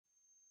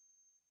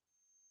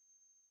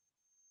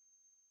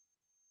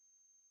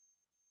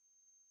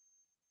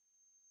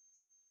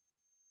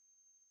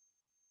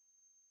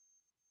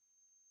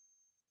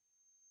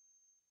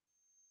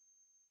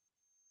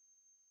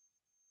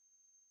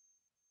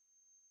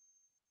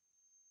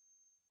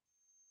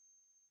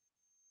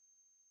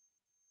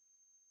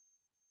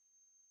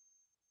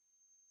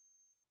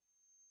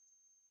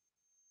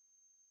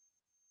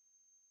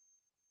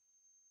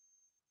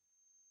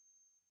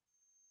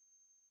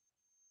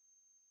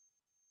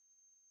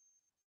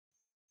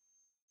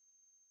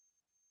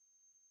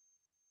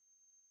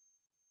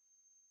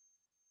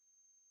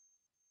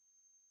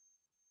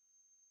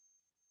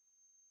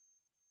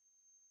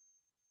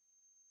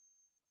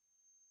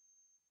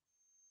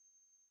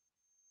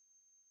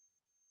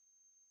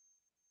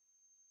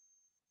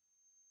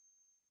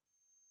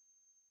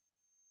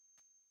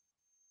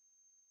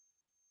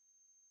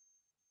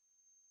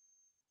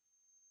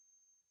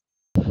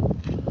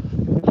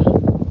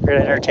You're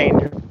gonna entertain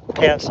your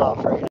pants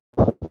off right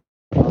now.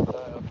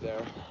 Up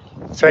there.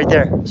 It's right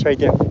there. It's right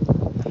there.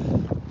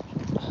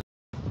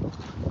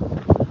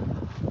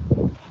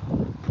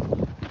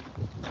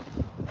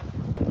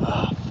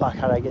 Oh, fuck,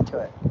 how did I get to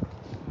it?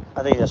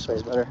 I think this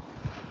way's better.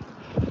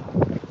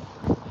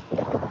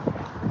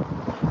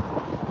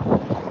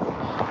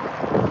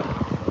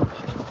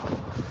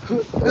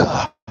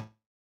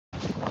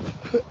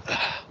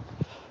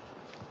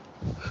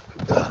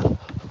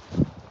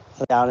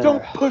 Down in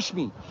Don't there. push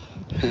me.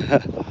 Yeah.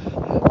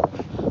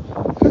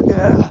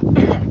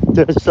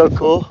 Dude, it's so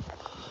cool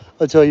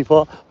until you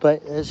fall,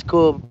 but it's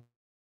cool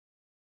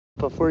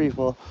before you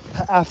fall,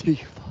 after you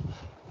fall. You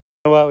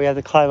know what? We have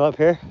to climb up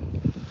here.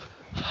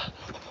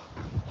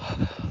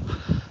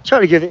 Try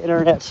to give the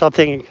internet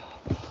something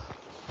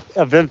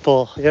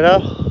eventful, you know?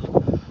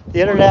 The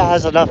internet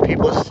has enough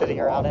people sitting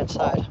around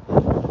inside.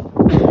 All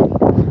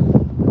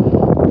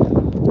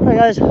right,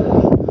 guys, I'm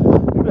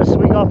gonna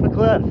swing off the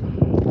cliff.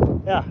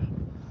 Yeah,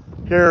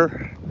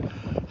 here.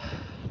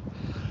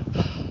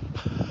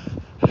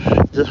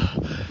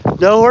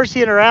 No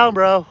horsing around,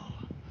 bro.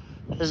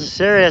 This is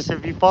serious.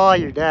 If you fall,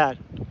 you're dead.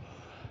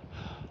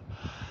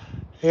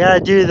 You gotta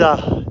do the,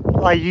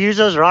 like, use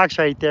those rocks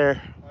right there.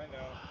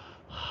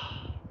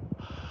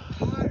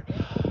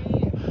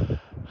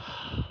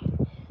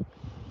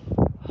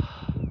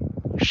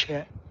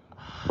 Shit.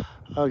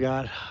 Oh,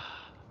 God.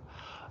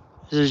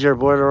 This is your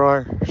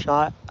border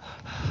shot.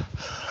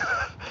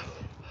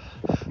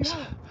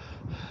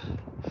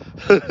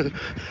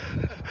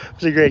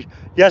 It's a great.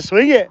 Yeah,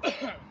 swing it.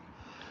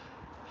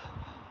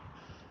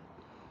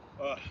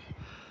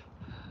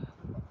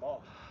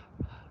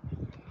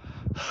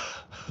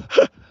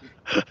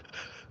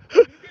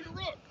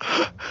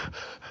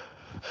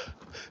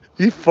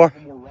 You far.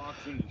 More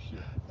rocks in this shit.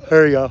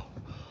 There you go.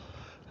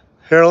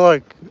 Here,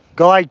 look.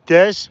 Go like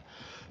this,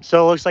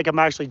 so it looks like I'm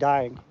actually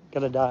dying.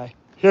 Gonna die.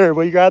 Here,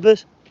 will you grab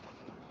this?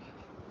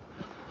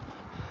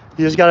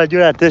 You just gotta do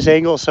it at this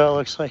angle, so it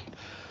looks like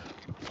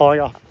falling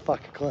off a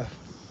fucking cliff.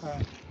 All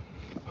right.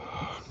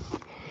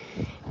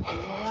 The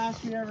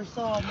last we ever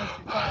saw of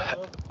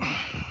MrTahoe.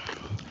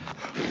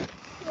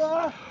 Ah.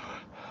 Oh,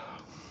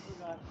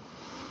 God.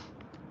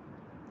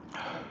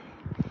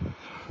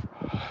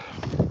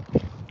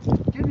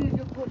 Give me a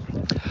good push.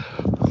 Good push.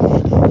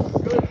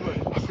 Good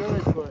push. Really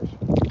good push.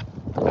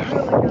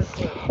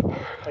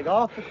 Like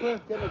off the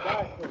cliff, then a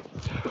dive push.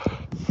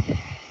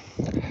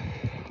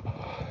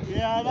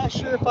 Yeah, I'm not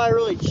sure if I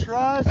really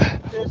trust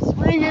this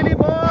swing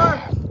anymore. All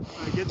right,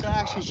 get the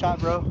action shot,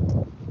 bro.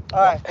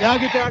 All right, now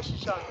get the action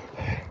shot.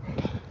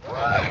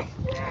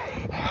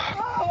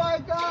 Oh my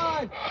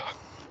God!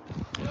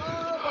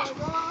 Oh my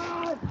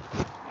God!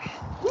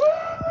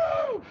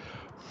 Woo!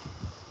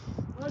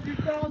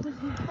 100,000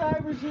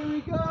 subscribers, here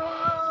we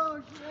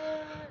go!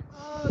 Shit!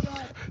 Oh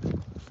God!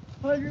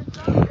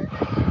 100,000!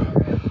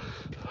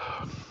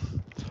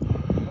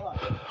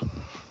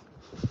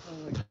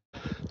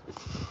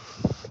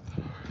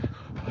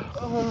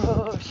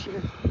 Oh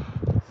shit!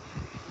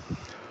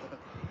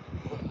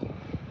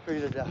 We're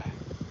gonna die.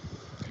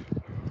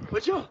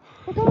 What's up?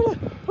 We're coming in.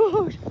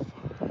 Oh,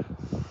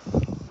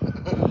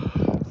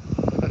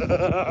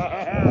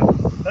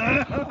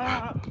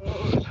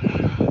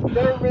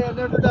 cameraman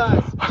never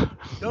dies.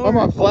 I'm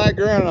on flat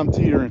ground and I'm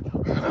teetering.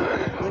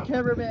 The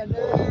cameraman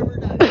never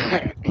dies.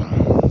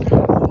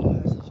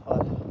 This is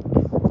fun.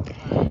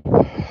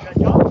 Should I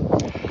jump?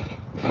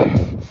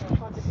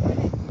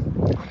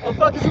 I'm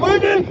fucking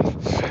swinging!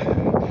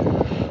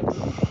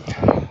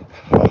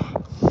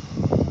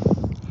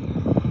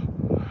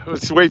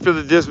 Let's wait for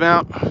the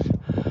dismount.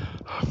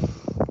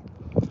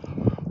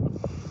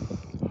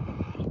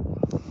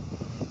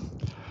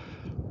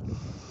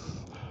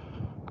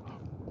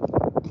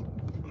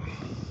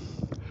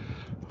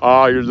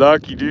 Oh, you're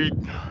lucky,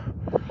 dude.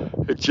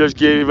 It just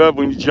gave up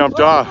when you jumped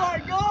off. Oh my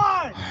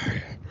God!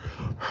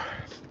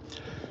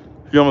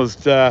 You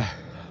almost, what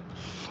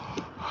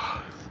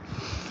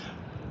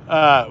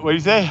do you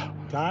say?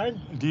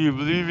 Died? Do you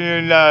believe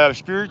in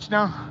spirits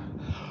now?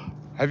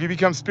 Have you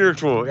become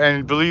spiritual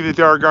and believe that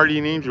there are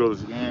guardian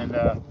angels? And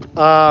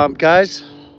guys,